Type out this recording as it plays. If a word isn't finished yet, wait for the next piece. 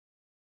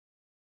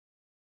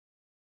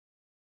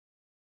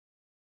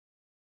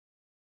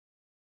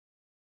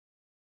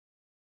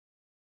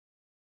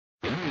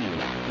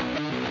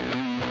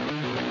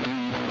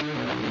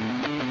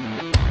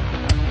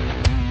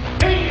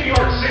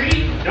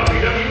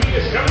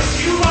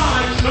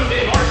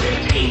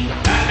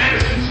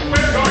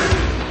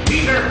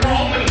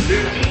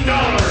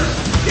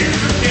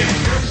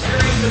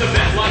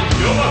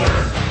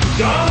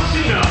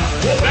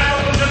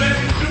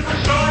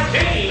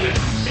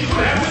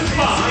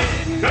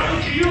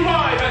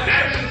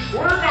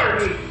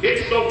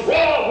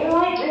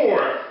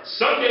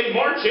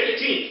March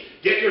 18th.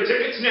 Get your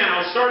tickets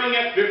now, starting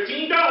at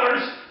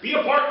 $15. Be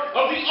a part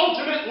of the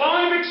ultimate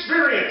live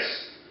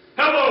experience.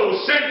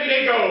 Hello, San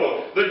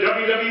Diego. The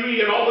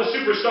WWE and all the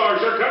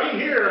superstars are coming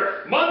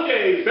here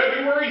Monday,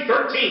 February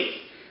 13th.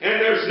 And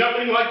there's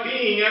nothing like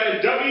being at a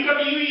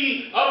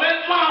WWE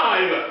event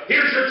live.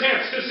 Here's your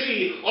chance to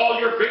see all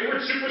your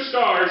favorite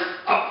superstars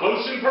up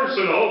close and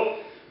personal.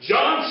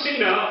 John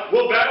Cena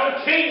will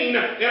battle Kane in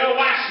a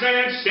last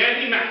man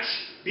standing match.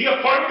 Be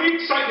a part of the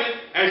excitement,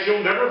 as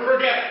you'll never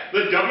forget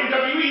the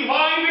WWE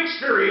live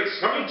experience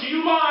coming to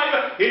you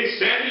live in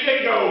San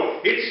Diego.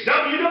 It's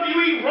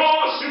WWE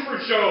Raw Super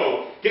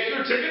Show. Get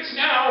your tickets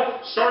now,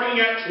 starting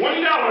at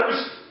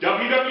 $20.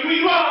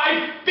 WWE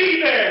Live,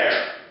 be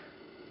there!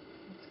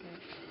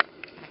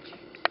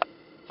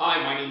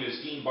 Hi, my name is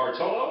Dean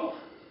Bartolo.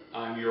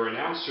 I'm your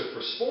announcer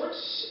for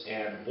sports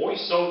and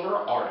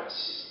voiceover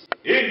artist.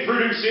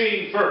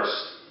 Introducing first,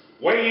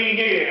 weighing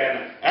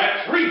in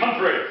at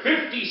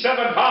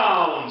 357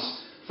 pounds,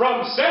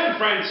 from San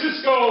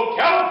Francisco,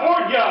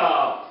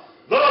 California,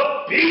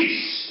 the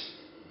Beast,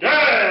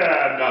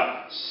 Dan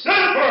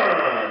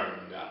Sanford.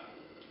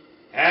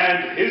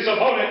 And his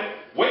opponent,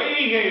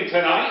 weighing in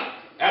tonight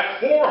at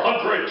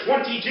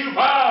 422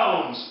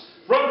 pounds,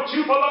 from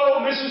Tupelo,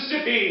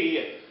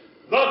 Mississippi,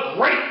 the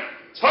Great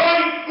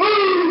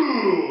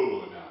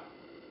Typhoon.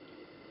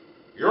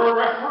 Your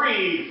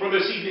referee for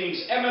this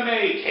evening's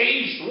MMA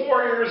Caged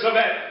Warriors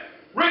event,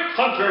 Rick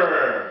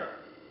Hunter.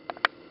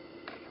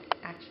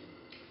 Action.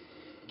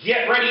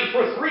 Get ready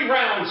for 3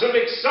 rounds of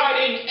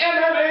exciting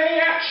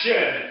MMA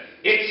action.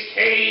 It's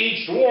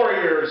Caged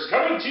Warriors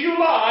coming to you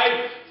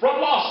live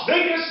from Las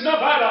Vegas,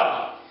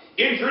 Nevada.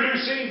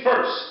 Introducing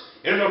first,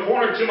 in the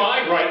corner to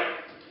my right,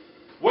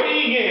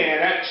 weighing in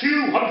at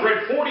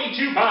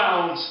 242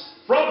 pounds,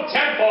 from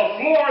Tampa,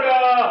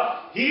 Florida,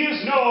 he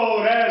is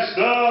known as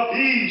the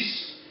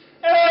Beast,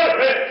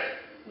 Eric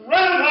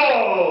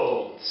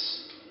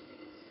Reynolds.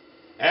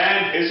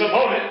 And his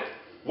opponent,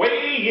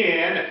 weighing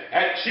in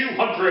at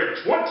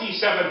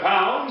 227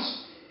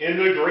 pounds, in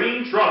the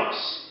green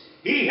trunks,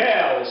 he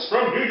hails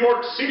from New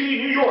York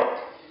City, New York,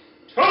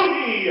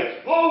 Tony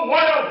the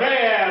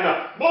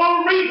Wildman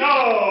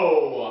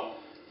Marino.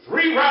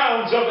 3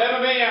 rounds of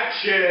MMA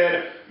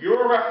action,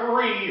 your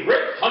referee,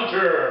 Rick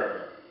Hunter.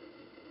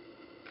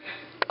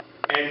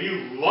 And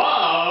you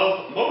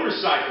love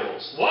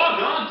motorcycles,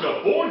 log on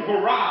to Born to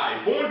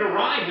Ride. Born to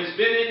Ride has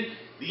been in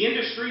the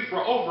industry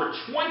for over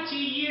 20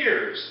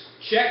 years.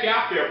 Check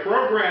out their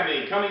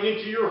programming coming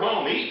into your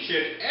home each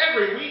and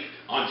every week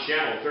on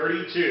Channel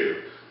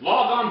 32.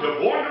 Log on to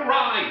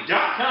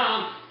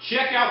BornToRide.com,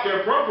 check out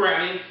their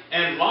programming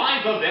and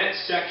live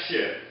events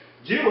section.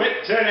 Do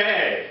it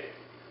today.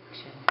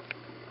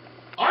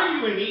 Are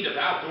you in need of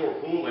outdoor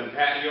pool and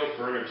patio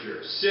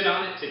furniture? Sit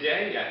on it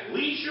today at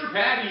Leisure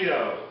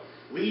Patio.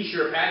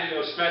 Leisure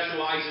Patio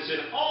specializes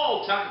in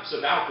all types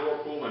of outdoor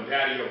pool and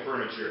patio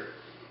furniture.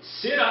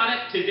 Sit on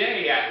it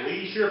today at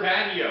Leisure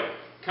Patio.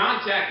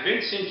 Contact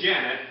Vince and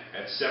Janet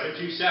at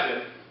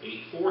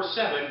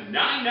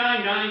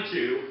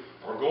 727-847-9992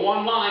 or go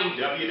online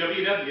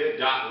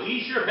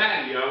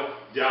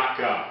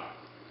www.leisurepatio.com.